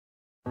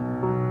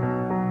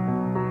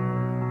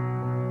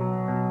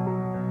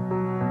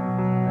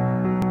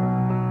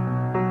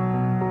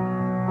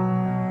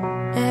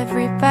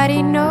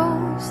Everybody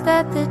knows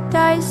that the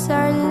dice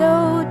are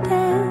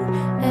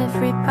loaded.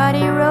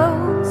 Everybody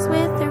rolls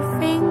with their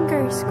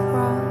fingers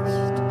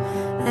crossed.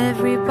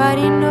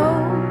 Everybody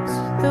knows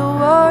the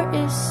war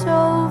is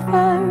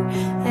over.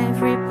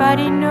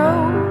 Everybody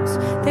knows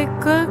the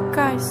good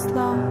guys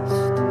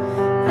lost.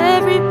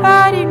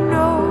 Everybody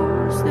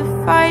knows the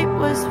fight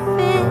was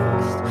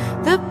fixed.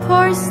 The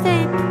poor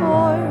stay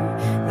poor,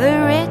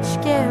 the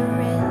rich get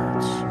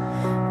rich.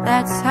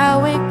 That's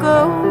how it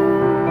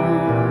goes.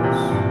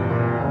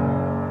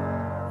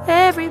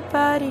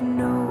 Everybody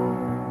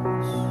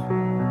knows.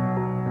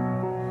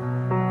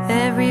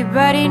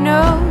 Everybody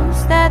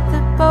knows that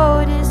the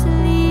boat is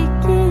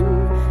leaking.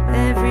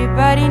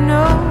 Everybody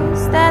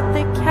knows that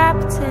the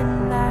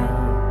captain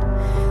lied.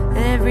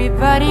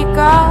 Everybody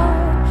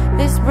got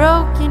this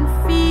broken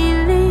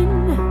feeling,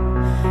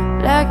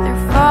 like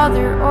their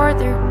father or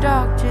their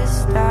dog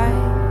just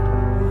died.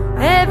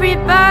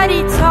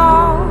 Everybody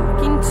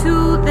talking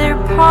to their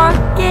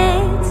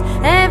pockets.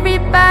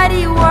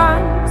 Everybody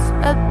wants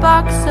a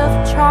box of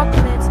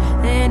chocolates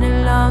and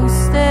a long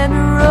stem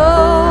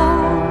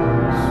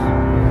rose.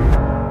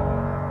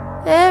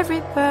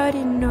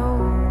 Everybody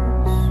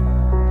knows.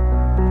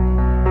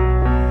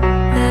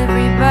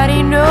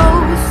 Everybody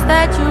knows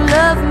that you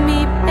love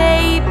me,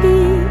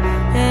 baby.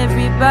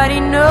 Everybody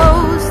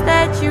knows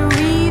that you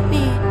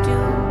really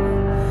do.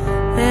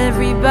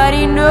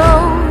 Everybody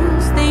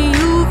knows that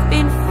you've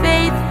been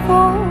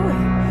faithful.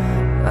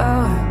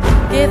 Oh,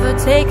 give or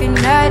take a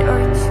night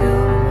or two.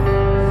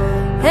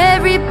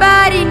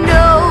 Everybody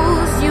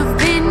knows you've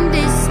been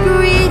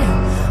discreet,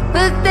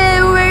 but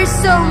there were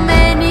so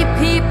many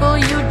people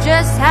you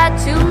just had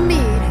to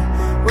meet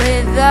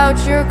without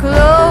your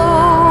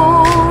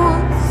clothes.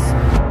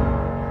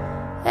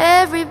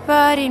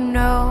 Everybody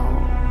knows.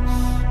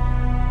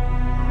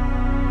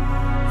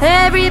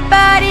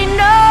 Everybody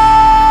knows.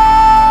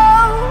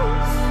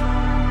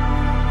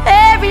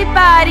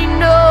 Everybody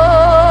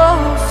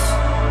knows.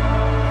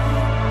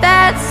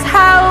 That's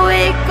how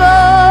it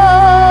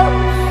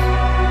goes.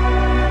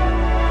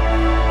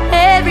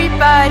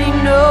 Everybody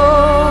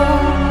knows.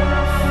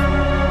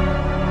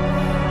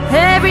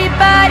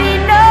 Everybody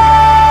knows.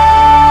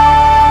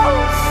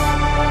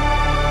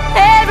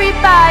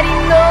 Everybody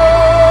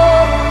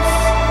knows.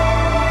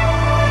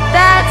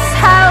 That's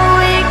how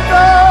it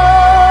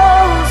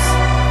goes.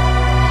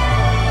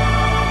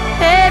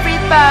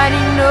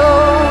 Everybody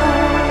knows.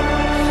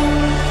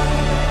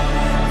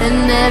 And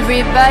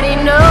everybody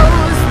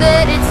knows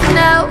that it's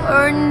now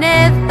or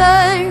never.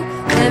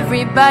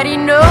 Everybody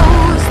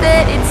knows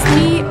that it's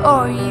me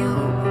or you.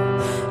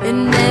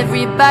 And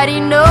everybody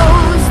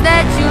knows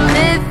that you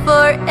live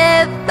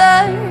forever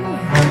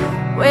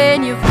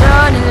when you've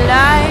drawn a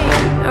line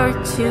or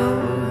two.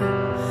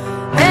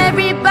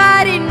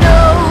 Everybody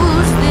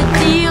knows the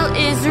deal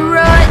is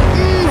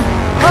rotten.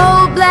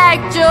 Old Black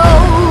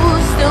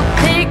Joe's still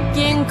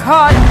picking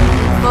cotton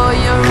for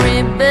your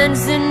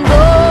ribbons and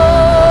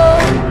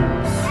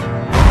bows.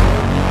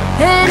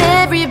 And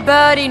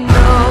everybody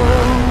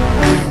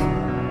knows.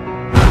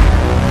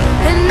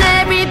 And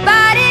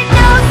everybody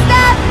knows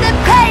that the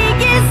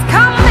plague is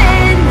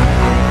coming.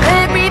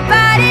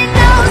 Everybody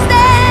knows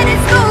that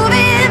it's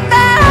moving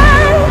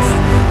fast.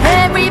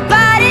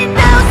 Everybody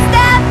knows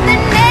that the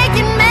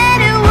naked man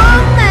and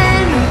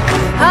woman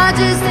are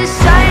just a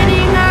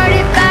shining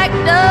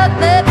artifact of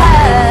the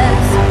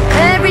past.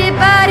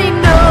 Everybody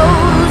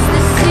knows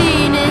the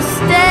scene is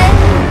dead,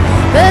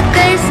 but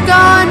there's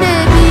gonna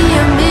be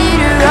a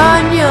meter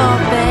on your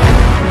bed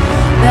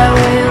that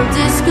will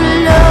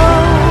disclose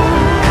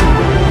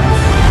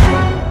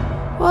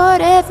what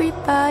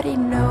everybody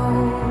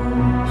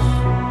knows.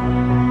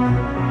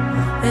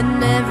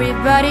 And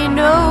everybody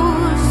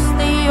knows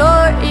that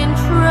you're in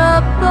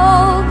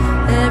trouble.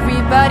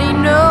 Everybody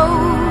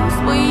knows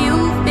what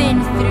you've been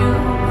through,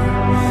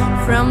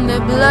 from the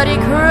bloody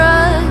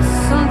cross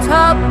on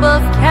top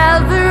of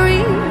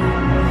Calvary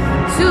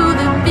to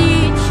the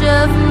beach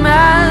of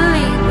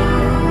Malibu.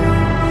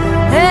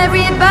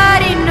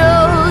 Everybody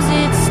knows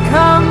it's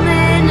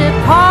coming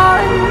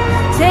apart.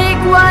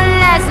 Take one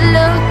last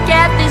look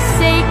at the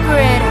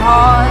sacred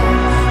heart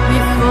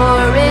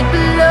before it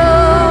blows.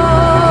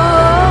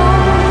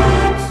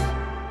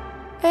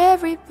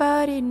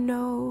 Everybody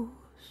knows.